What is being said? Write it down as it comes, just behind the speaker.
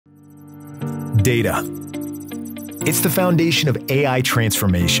Data. It's the foundation of AI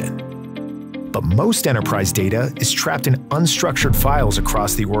transformation. But most enterprise data is trapped in unstructured files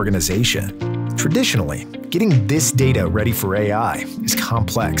across the organization. Traditionally, getting this data ready for AI is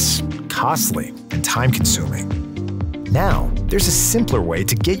complex, costly, and time-consuming. Now, there's a simpler way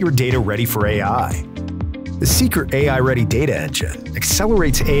to get your data ready for AI. The Seekr AI-Ready Data Engine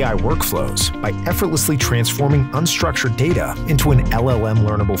accelerates AI workflows by effortlessly transforming unstructured data into an LLM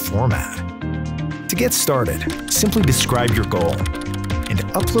learnable format. To get started, simply describe your goal and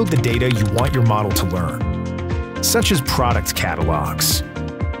upload the data you want your model to learn, such as product catalogs,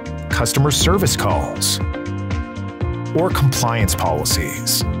 customer service calls, or compliance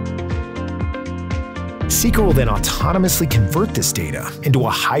policies. Seekr will then autonomously convert this data into a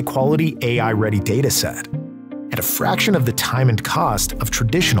high-quality AI-ready dataset at a fraction of the time and cost of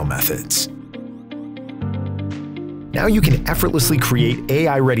traditional methods. Now you can effortlessly create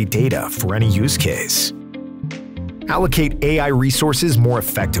AI-ready data for any use case, allocate AI resources more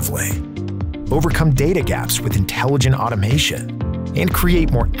effectively, overcome data gaps with intelligent automation, and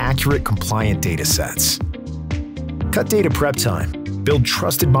create more accurate, compliant datasets. Cut data prep time, build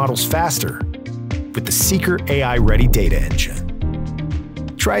trusted models faster with the Seekr AI-Ready Data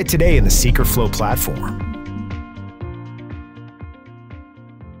Engine. Try it today in the SeekrFlow platform.